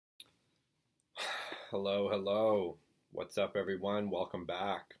Hello, hello. What's up, everyone? Welcome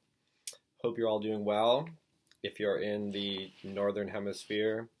back. Hope you're all doing well. If you're in the Northern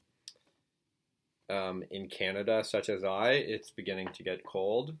Hemisphere, in Canada, such as it's beginning to get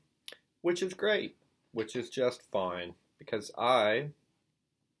cold, which is great, which is just fine because I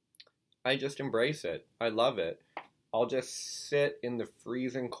just embrace it. I love it. I'll just sit in the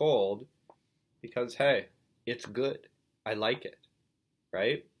freezing cold because, hey, it's good. I like it,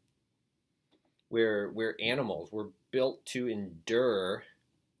 right? We're animals. We're built to endure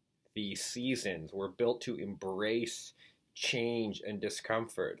the seasons. We're built to embrace change and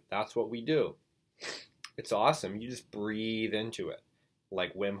discomfort. That's what we do. It's awesome. You just breathe into it.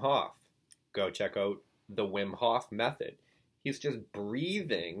 Like Wim Hof. Go check out the Wim Hof method. He's just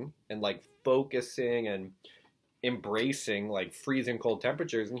breathing and like focusing and embracing like freezing cold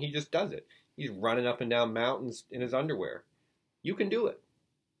temperatures, and he just does it. He's running up and down mountains in his underwear. You can do it.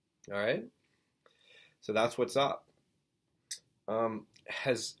 All right? So that's what's up.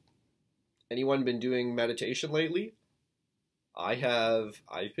 Has anyone been doing meditation lately? I have.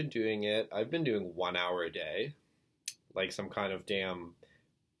 I've been doing it. I've been doing 1 hour a day, like some kind of damn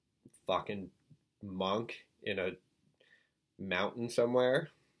fucking monk in a mountain somewhere.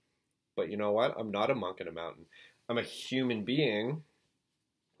 But you know what? I'm not a monk in a mountain. I'm a human being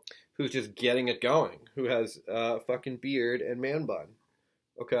who's just getting it going, who has a fucking beard and man bun.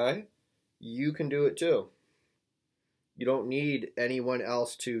 Okay? You can do it too. You don't need anyone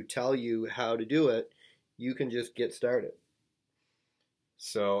else to tell you how to do it. You can just get started.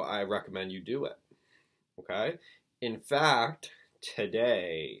 So I recommend you do it. Okay? In fact,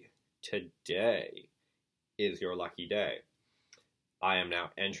 today is your lucky day. I am now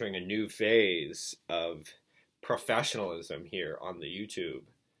entering a new phase of professionalism here on the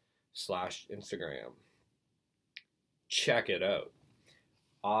YouTube/Instagram. Check it out.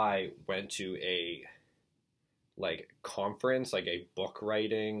 I went to a conference, like a book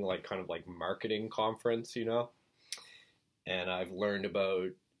writing, like kind of like marketing conference, and I've learned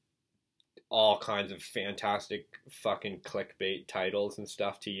about all kinds of fantastic fucking clickbait titles and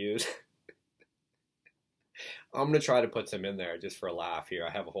stuff to use. I'm going to try to put some in there just for a laugh here.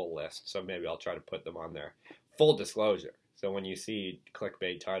 I have a whole list, so maybe I'll try to put them on there. Full disclosure. So when you see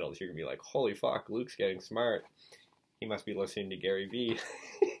clickbait titles, you're going to be like, holy fuck, Luke's getting smart. He must be listening to Gary Vee.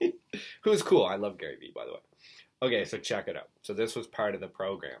 Who's cool. I love Gary Vee, by the way. Okay, so check it out. So this was part of the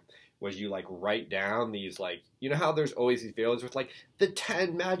program, was you write down these you know how there's always these videos with the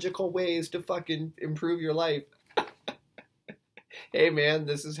 10 magical ways to fucking improve your life. Hey man,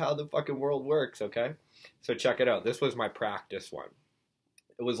 this is how the fucking world works, okay? So check it out. This was my practice one.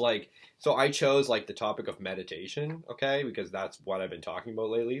 It was so I chose the topic of meditation, okay? Because that's what I've been talking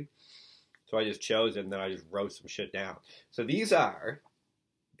about lately. So I just chose it and then I just wrote some shit down. So these are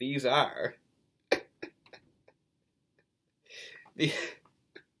these are the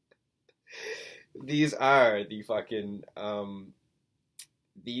fucking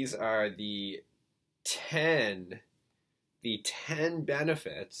these are the 10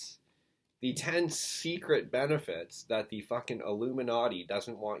 benefits, the 10 secret benefits that the fucking Illuminati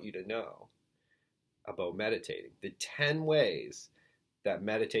doesn't want you to know about meditating. The 10 ways that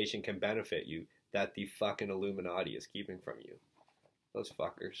meditation can benefit you that the fucking Illuminati is keeping from you. Those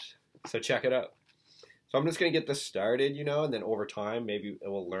fuckers. So check it out. So I'm just going to get this started, and then over time, maybe it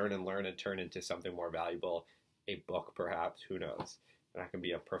will learn and turn into something more valuable. A book, perhaps. Who knows? And I can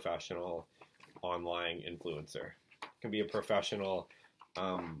be a professional online influencer. I can be a professional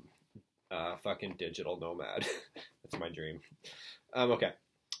fucking digital nomad. That's my dream. Okay.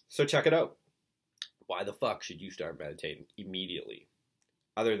 So check it out. Why the fuck should you start meditating immediately?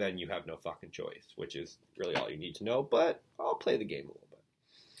 Other than you have no fucking choice, which is really all you need to know, but I'll play the game a little bit.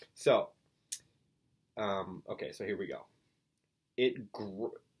 So, okay, so here we go.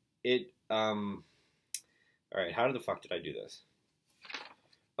 All right, how the fuck did I do this?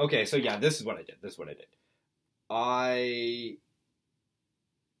 Okay, so yeah, this is what I did. All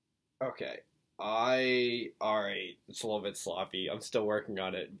right, it's a little bit sloppy. I'm still working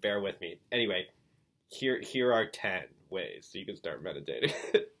on it. Bear with me. Anyway, here are 10 ways so you can start meditating.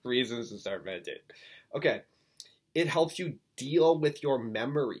 Reasons to start meditating. Okay. It helps you deal with your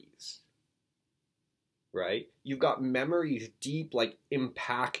memories. Right? You've got memories deep,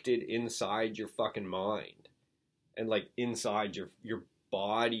 impacted inside your fucking mind. And inside your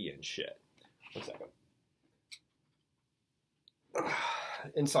body and shit. 1 second.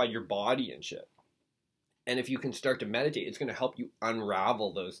 Inside your body and shit. And if you can start to meditate, it's going to help you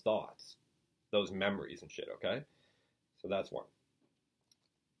unravel those thoughts, those memories and shit, okay? So that's one.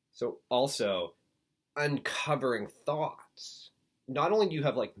 So also, uncovering thoughts not only do you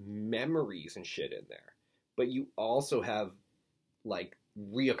have like memories and shit in there, but you also have like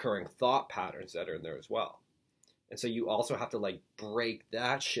reoccurring thought patterns that are in there as well. And so you also have to like break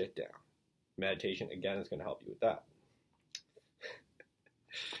that shit down. Meditation, again, is going to help you with that.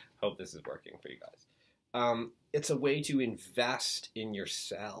 Hope this is working for you guys. It's a way to invest in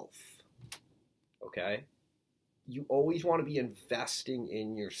yourself. Okay? You always want to be investing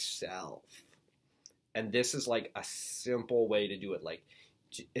in yourself. And this is like a simple way to do it. Like,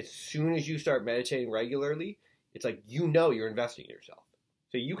 as soon as you start meditating regularly, it's like, you know, you're investing in yourself.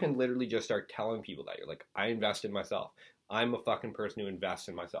 So you can literally just start telling people that. You're like, I invest in myself. I'm a fucking person who invests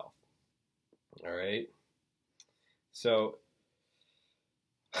in myself. All right? So,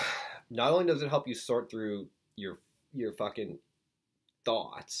 not only does it help you sort through your fucking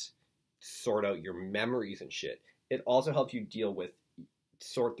thoughts, sort out your memories and shit, it also helps you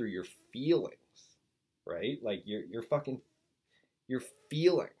sort through your feelings, right? Like, your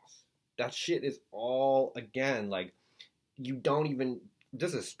feelings. That shit is all, again, like, you don't even,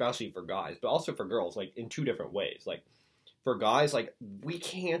 this is especially for guys, but also for girls, like, in two different ways. Like, for guys, like, we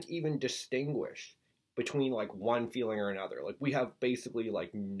can't even distinguish between, like, one feeling or another. Like, we have basically,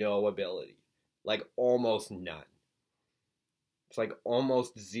 like, no ability. Like, almost none. It's, like,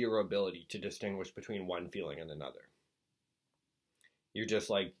 almost zero ability to distinguish between one feeling and another. You're just,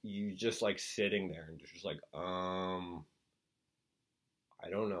 like, sitting there and just like, I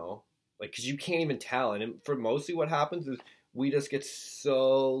don't know. Like, because you can't even tell. And for mostly what happens is we just get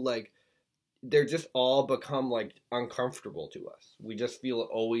so, like, they're just all become, like, uncomfortable to us. We just feel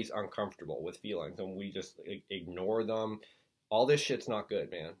always uncomfortable with feelings, and we just ignore them. All this shit's not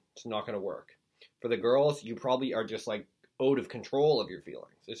good, man. It's not going to work. For the girls, you probably are just, like, out of control of your feelings.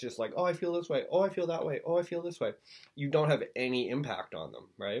 It's just like, oh, I feel this way. Oh, I feel that way. Oh, I feel this way. You don't have any impact on them,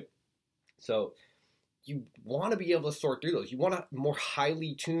 right? So you want to be able to sort through those. You want to more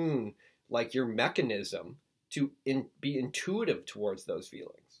highly tune, like, your mechanism to be intuitive towards those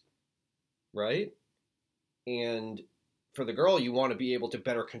feelings. Right? And for the girl, you want to be able to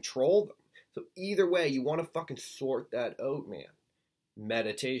better control them. So either way, you want to fucking sort that out, man.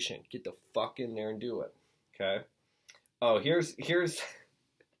 Meditation. Get the fuck in there and do it. Okay? Oh, here's a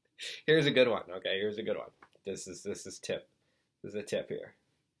good one. Okay, here's a good one. This is tip. This is a tip here.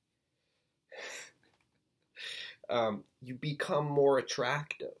 You become more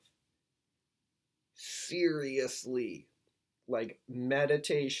attractive. Seriously. Like,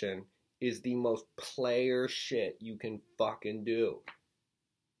 meditation is the most player shit you can fucking do.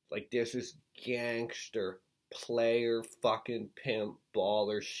 Like, this is gangster, player, fucking pimp,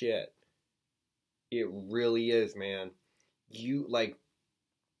 baller shit. It really is, man. You're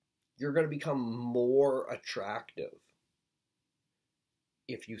gonna become more attractive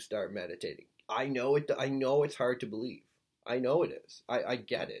if you start meditating. I know it's hard to believe. I know it is. I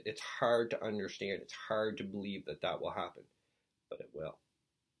get it. It's hard to understand. It's hard to believe that will happen. But it will.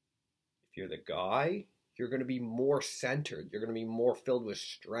 If you're the guy, you're going to be more centered. You're going to be more filled with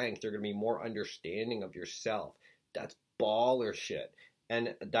strength. You're going to be more understanding of yourself. That's baller shit.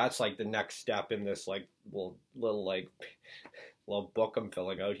 And that's like the next step in this like little book I'm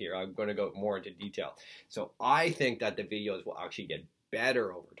filling out here. I'm going to go more into detail. So I think that the videos will actually get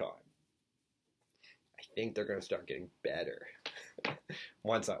better over time. I think they're going to start getting better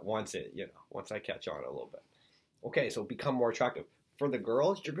once I catch on a little bit. Okay, so become more attractive. For the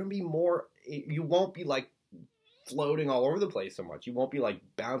girls, you're going to be more, you won't be like floating all over the place so much. You won't be like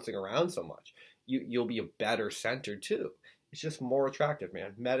bouncing around so much. You'll be a better center too. It's just more attractive,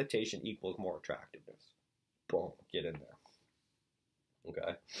 man. Meditation equals more attractiveness. Boom, get in there.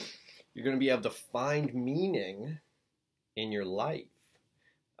 Okay. You're going to be able to find meaning in your life.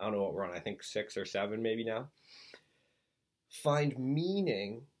 I don't know what we're on. I think 6 or 7 maybe now. Find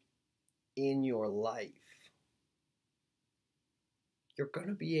meaning in your life. You're going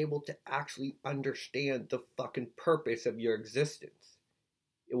to be able to actually understand the fucking purpose of your existence.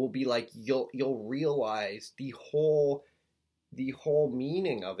 It will be like you'll realize the whole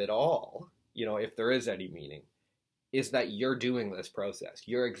meaning of it all, you know, if there is any meaning, is that you're doing this process.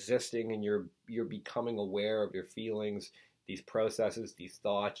 You're existing and you're becoming aware of your feelings, these processes, these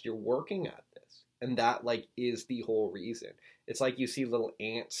thoughts. You're working at this. And that like is the whole reason. It's like you see little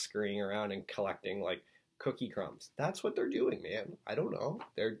ants scurrying around and collecting like cookie crumbs. That's what they're doing, man. I don't know.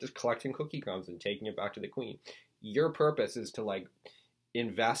 They're just collecting cookie crumbs and taking it back to the queen. Your purpose is to like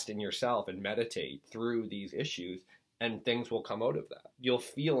invest in yourself and meditate through these issues, and things will come out of that. You'll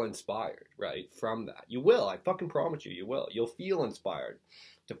feel inspired, right, from that. You will. I fucking promise you, you will. You'll feel inspired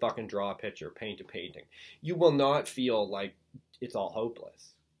to fucking draw a picture, paint a painting. You will not feel like it's all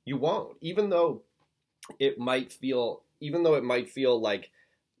hopeless. You won't. Even though it might feel even though it might feel like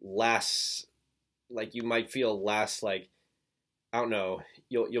less, like you might feel less like, I don't know,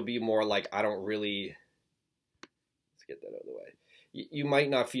 you'll be more like, I don't really, let's get that out of the way. You might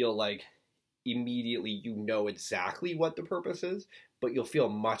not feel like immediately you know exactly what the purpose is, but you'll feel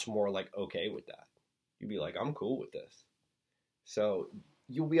much more like okay with that. You'll be like, I'm cool with this. So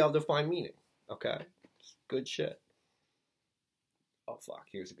you'll be able to find meaning. Okay? It's good shit. Oh fuck,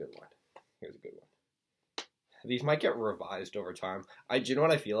 here's a good one. Here's a good one. These might get revised over time. Do you know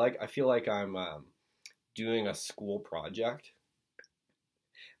what I feel like? I feel like I'm doing a school project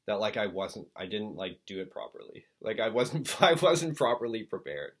that like I didn't like do it properly. Like I wasn't properly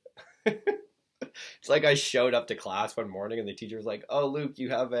prepared. It's like I showed up to class one morning and the teacher was like, "Oh, Luke, you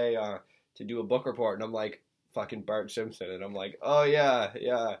have to do a book report," and I'm like, fucking Bart Simpson, and I'm like, "Oh yeah,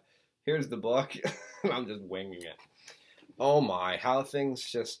 here's the book," and I'm just winging it. Oh my, how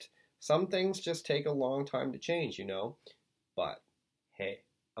some things just take a long time to change, you know. But hey,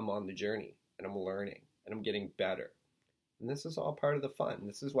 I'm on the journey and I'm learning and I'm getting better, and this is all part of the fun.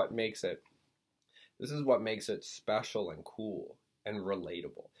 This is what makes it special and cool and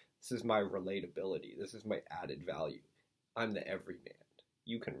relatable. This is my relatability. This is my added value. I'm the everyman.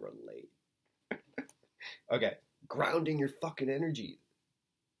 You can relate. Okay, grounding your fucking energy.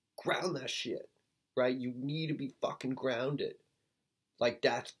 Ground that shit, right? You need to be fucking grounded. Like,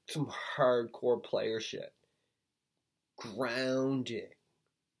 that's some hardcore player shit. Grounding.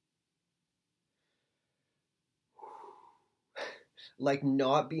 Like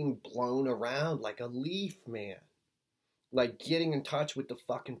not being blown around like a leaf, man. Like getting in touch with the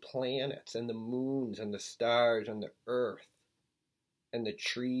fucking planets and the moons and the stars and the earth and the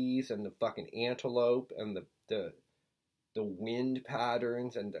trees and the fucking antelope and the wind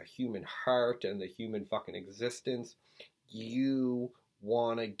patterns and the human heart and the human fucking existence. You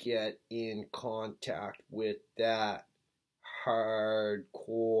want to get in contact with that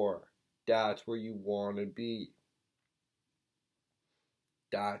hardcore. That's where you want to be.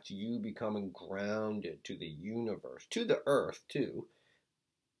 That's you becoming grounded to the universe, to the earth too,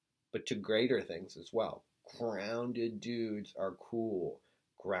 but to greater things as well. Grounded dudes are cool.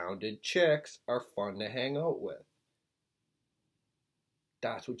 Grounded chicks are fun to hang out with.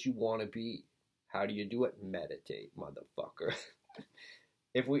 That's what you want to be. How do you do it? Meditate, motherfucker.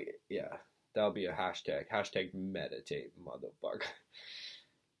 That'll be a hashtag. Hashtag meditate, motherfucker.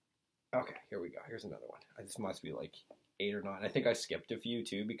 Okay, here we go. Here's another one. This must be like 8 or 9. I think I skipped a few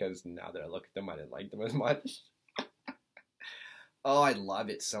too because now that I look at them, I didn't like them as much. Oh, I love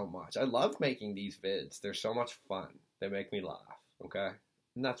it so much. I love making these vids. They're so much fun. They make me laugh, okay?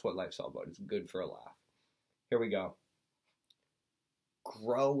 And that's what life's all about. It's good for a laugh. Here we go.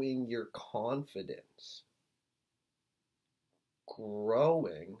 Growing your confidence.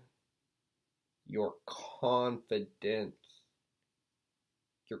 Growing your confidence.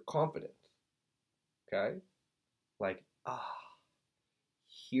 Your confidence. Okay? Like,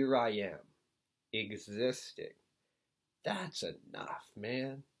 here I am, existing. That's enough,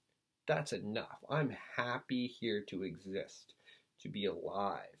 man. That's enough. I'm happy here to exist, to be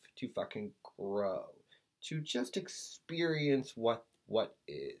alive, to fucking grow, to just experience what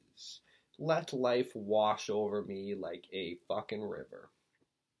is. Let life wash over me like a fucking river.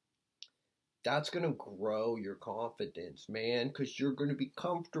 That's going to grow your confidence, man, because you're going to be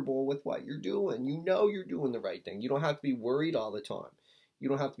comfortable with what you're doing. You know you're doing the right thing. You don't have to be worried all the time. You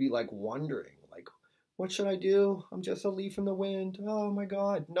don't have to be like wondering, like, what should I do? I'm just a leaf in the wind. Oh my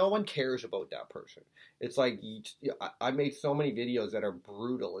God. No one cares about that person. It's like, I made so many videos that are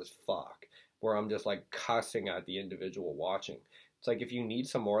brutal as fuck, where I'm just like cussing at the individual watching. It's like, if you need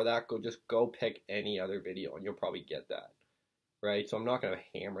some more of that, go pick any other video and you'll probably get that. Right? So I'm not going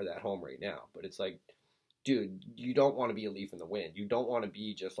to hammer that home right now, but it's like, dude, you don't want to be a leaf in the wind. You don't want to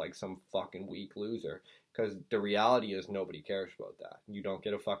be just like some fucking weak loser, because the reality is nobody cares about that. You don't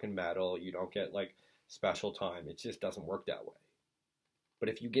get a fucking medal. You don't get like special time. It just doesn't work that way. But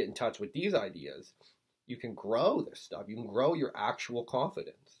if you get in touch with these ideas, you can grow this stuff. You can grow your actual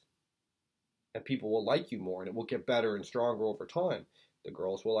confidence. And people will like you more, and it will get better and stronger over time. The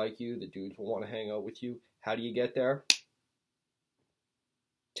girls will like you. The dudes will want to hang out with you. How do you get there?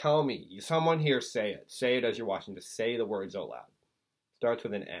 Tell me. Someone here say it. Say it as you're watching. Just say the words out loud. Starts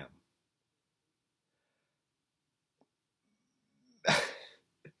with an M.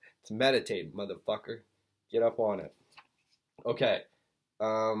 It's meditate, motherfucker. Get up on it. Okay.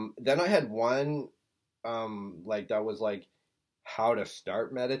 Then I had one, that was like how to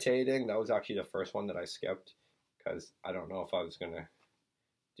start meditating. That was actually the first one that I skipped because I don't know if I was going to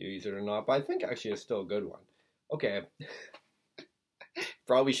do it or not, but I think actually it's still a good one. Okay.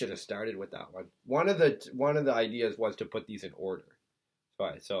 Probably should have started with that one. One of the ideas was to put these in order.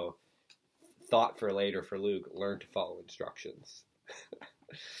 So thought for later for Luke, learn to follow instructions.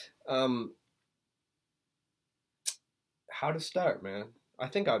 How to start, man. I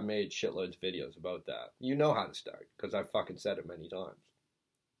think I've made shitloads of videos about that. You know how to start, because I've fucking said it many times.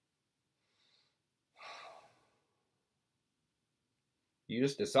 You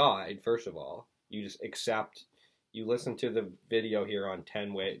just decide, first of all, you just accept, you listen to the video here on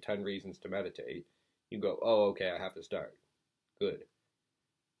 10 reasons to meditate. You go, oh, okay, I have to start. Good.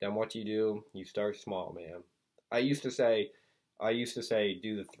 Then what do? You start small, man. I used to say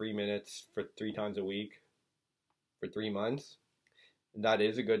do the 3 minutes for 3 times a week for 3 months. That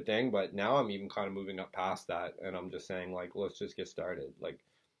is a good thing, but now I'm even kind of moving up past that, and I'm just saying, like, let's just get started. Like,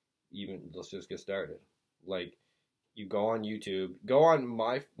 let's just get started. Like, you go on YouTube, go on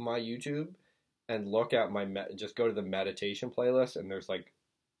my YouTube, and look at just go to the meditation playlist, and there's like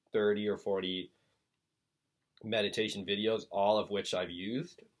 30 or 40 meditation videos, all of which I've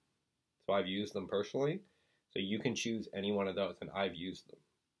used. So I've used them personally. So you can choose any one of those, and I've used them.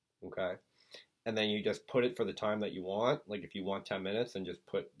 Okay? And then you just put it for the time that you want. Like if you want 10 minutes, then just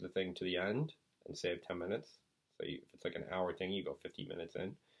put the thing to the end and save 10 minutes. So if it's like an hour thing, you go 15 minutes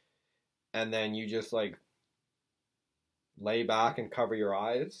in. And then you just like lay back and cover your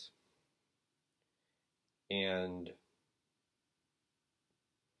eyes. And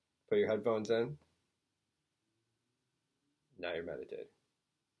put your headphones in. Now you're meditating.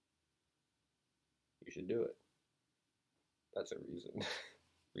 You should do it. That's a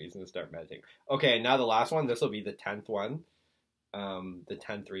reason to start meditating. Okay, now the last one. This will be the 10th one. The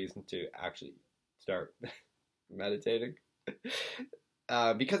 10th reason to actually start meditating.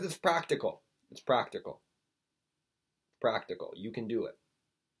 Because it's practical. It's practical. Practical. You can do it.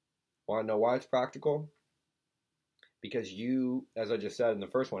 Want to know why it's practical? Because you, as I just said in the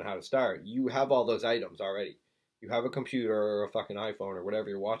first one, how to start, you have all those items already. You have a computer or a fucking iPhone or whatever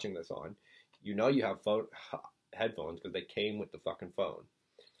you're watching this on. You know you have headphones because they came with the fucking phone.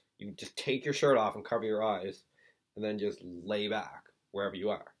 You just take your shirt off and cover your eyes and then just lay back wherever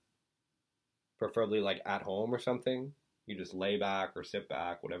you are. Preferably like at home or something. You just lay back or sit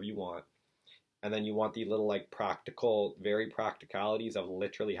back, whatever you want. And then you want the little like very practicalities of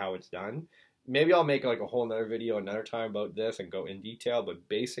literally how it's done. Maybe I'll make like a whole nother video another time about this and go in detail, but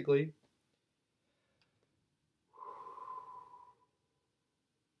basically,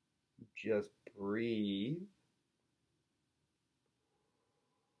 just breathe.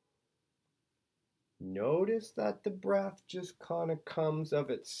 Notice that the breath just kind of comes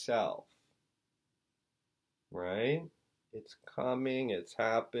of itself, right? It's coming, it's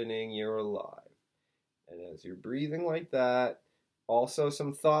happening, you're alive. And as you're breathing like that, also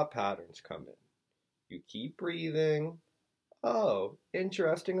some thought patterns come in. You keep breathing. Oh,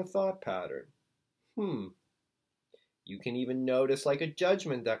 interesting, a thought pattern. You can even notice like a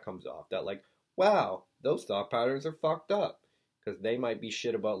judgment that comes off that like, wow, those thought patterns are fucked up. Because they might be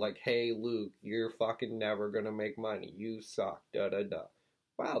shit about like, hey, Luke, you're fucking never going to make money. You suck, da-da-da.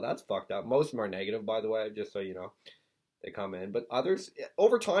 Wow, that's fucked up. Most of them are negative, by the way, just so you know. They come in. But others,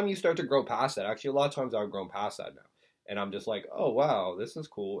 over time, you start to grow past that. Actually, a lot of times I've grown past that now. And I'm just like, oh, wow, this is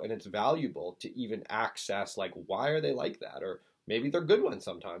cool. And it's valuable to even access, like, why are they like that? Or maybe they're good ones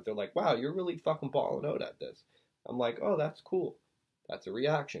sometimes. They're like, wow, you're really fucking balling out at this. I'm like, oh, that's cool. That's a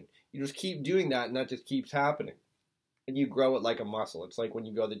reaction. You just keep doing that, and that just keeps happening. And you grow it like a muscle. It's like when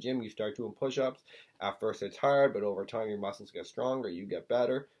you go to the gym, you start doing push-ups. At first it's hard, but over time your muscles get stronger, you get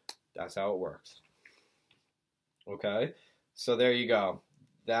better. That's how it works. Okay? So there you go.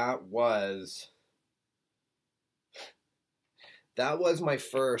 That was my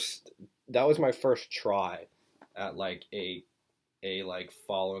first try at like a like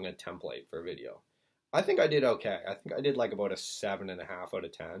following a template for a video. I think I did okay. I think I did like about a 7.5 out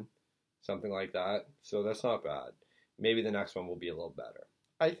of 10. Something like that. So that's not bad. Maybe the next one will be a little better.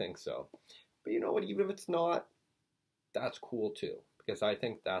 I think so. But you know what? Even if it's not, that's cool too. Because I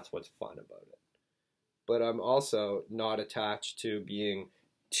think that's what's fun about it. But I'm also not attached to being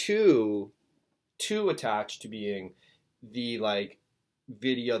too attached to being the like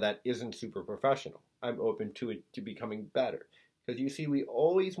video that isn't super professional. I'm open to it to becoming better. Because you see, we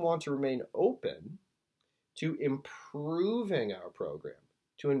always want to remain open to improving our program,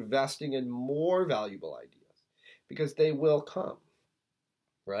 to investing in more valuable ideas. Because they will come,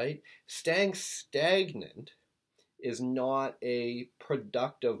 right? Staying stagnant is not a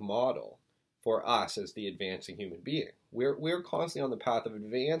productive model for us as the advancing human being. We're constantly on the path of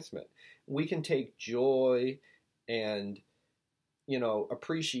advancement. We can take joy and, you know,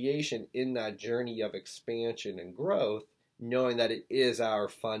 appreciation in that journey of expansion and growth knowing that it is our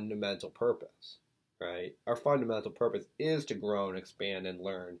fundamental purpose, right? Our fundamental purpose is to grow and expand and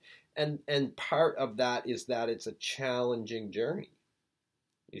learn. And part of that is that it's a challenging journey.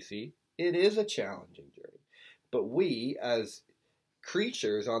 You see? It is a challenging journey. But we, as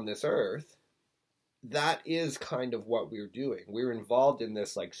creatures on this earth, that is kind of what we're doing. We're involved in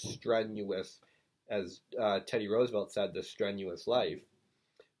this like strenuous, as Teddy Roosevelt said, this strenuous life.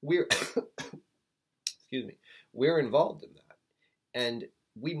 We're, excuse me, we're involved in that. And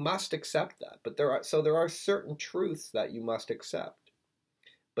we must accept that. But there are certain truths that you must accept.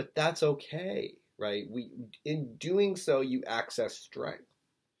 But that's okay, right? In doing so, you access strength.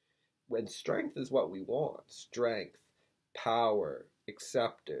 When strength is what we want, strength, power,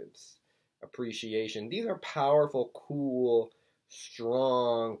 acceptance, appreciation. These are powerful, cool,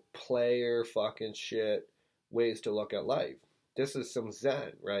 strong, player fucking shit ways to look at life. This is some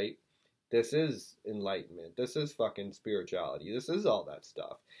Zen, right? This is enlightenment. This is fucking spirituality. This is all that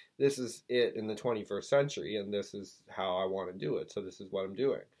stuff. This is it in the 21st century, and this is how I want to do it. So this is what I'm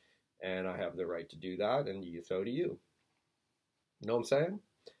doing. And I have the right to do that, and so do you. You know what I'm saying?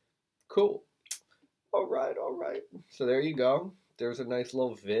 Cool. All right. So there you go. There's a nice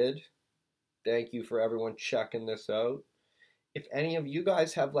little vid. Thank you for everyone checking this out. If any of you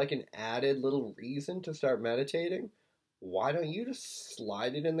guys have like an added little reason to start meditating, why don't you just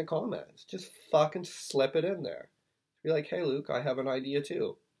slide it in the comments? Just fucking slip it in there. Be like, hey Luke, I have an idea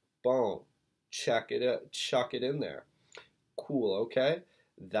too. Boom. Chuck it in there. Cool, okay?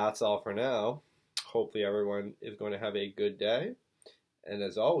 That's all for now. Hopefully everyone is going to have a good day. And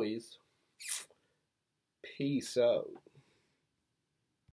as always, peace out.